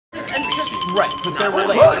species. Right, but they're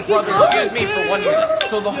related. They're brothers. Excuse me for 1 minute.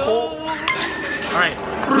 So the whole. Alright.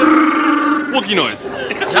 Wookiee noise.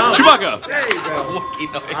 Chewbacca. There you go. Wookiee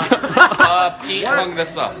noise. Pete hung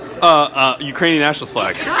this up. Ukrainian nationalist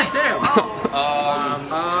flag. God damn.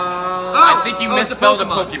 I think you misspelled a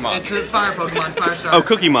Pokemon. It's a fire Pokemon. Fire star. Oh,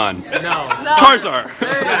 Cookiemon. No. Charizard.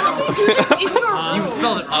 You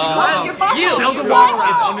spelled it wrong. Your butthole. Build a Your wall. It's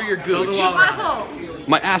butthole. under your Build a gooch. wall. Butthole.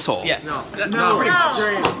 My asshole. Yes. No. No. Pretty much. No.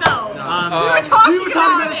 There it is. No. We were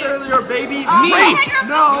talking about this earlier, baby. Coat hanger.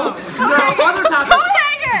 No. No. Other topic. Coat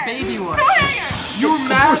hanger. Baby one. Coat hanger. You were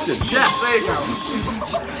mad. Yes. There you go.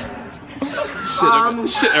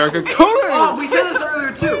 Shit, Erica. Conan. Oh, we said this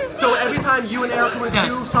earlier too. So every time you and Erica would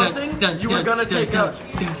do something, you were gonna take a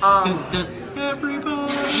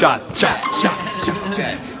Shot.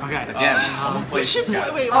 Okay. Again, I'm gonna play these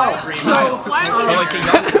guys. Wait. Oh, so Why are we?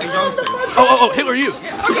 The youngsters. Oh, Hitler Youth.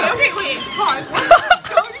 Okay. Wait. Pause. Let's just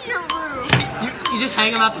go to your room. You just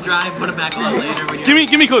hang them out to dry and put them back on later when you're.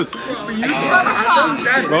 Give me clues. Rubber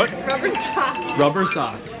sock. What? Rubber sock. Rubber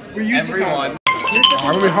sock. Everyone.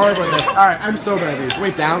 I'm gonna be hard with this. Alright, I'm so bad at these.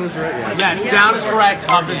 Wait, down is right? Yeah. Yeah, down is correct.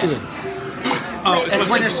 Up is. Oh, It's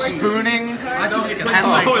when you're spooning and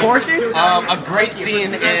like. Forky? A great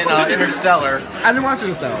scene in Interstellar. I didn't watch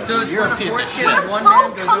it so. So it's when a piece of shit. One Ball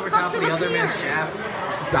man goes comes over up top to of the the other pier. man's shaft.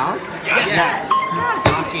 Doc? Yes.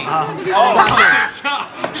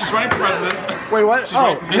 She's running for president. Wait, what?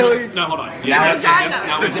 Oh, Hillary. No, hold on. Now it's Vagina.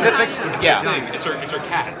 specific. Yeah. It's her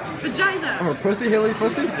cat. Vagina. Oh, pussy? Hillary's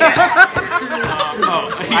pussy? Oh,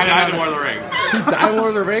 he died in Lord of the Rings. He died in Lord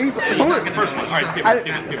of the Rings? The first one. All right, skip it.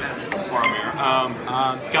 Boromir.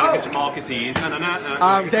 Gotta get Jamal because he's Danny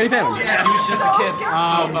Phantom. Yeah, he was just a kid.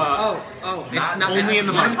 It's not only in the In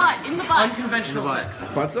the butt. butt. In the butt. Unconventional sex.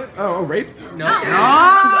 Butt sex? Oh, rape? No.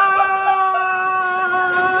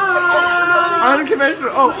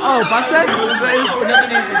 Unconventional. Oh, butt sex? Another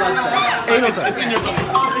name for butt sex. Anal sex. in your butt.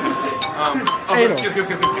 Anal. Skip.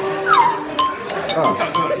 Oh. Okay, don't drop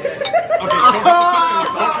the soap in here.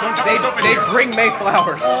 Don't drop the soap in They here. bring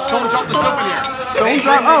Mayflowers. Don't drop the soap in here. Don't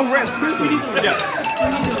drop. Oh, rest. Prison. Yeah.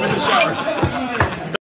 Prison showers.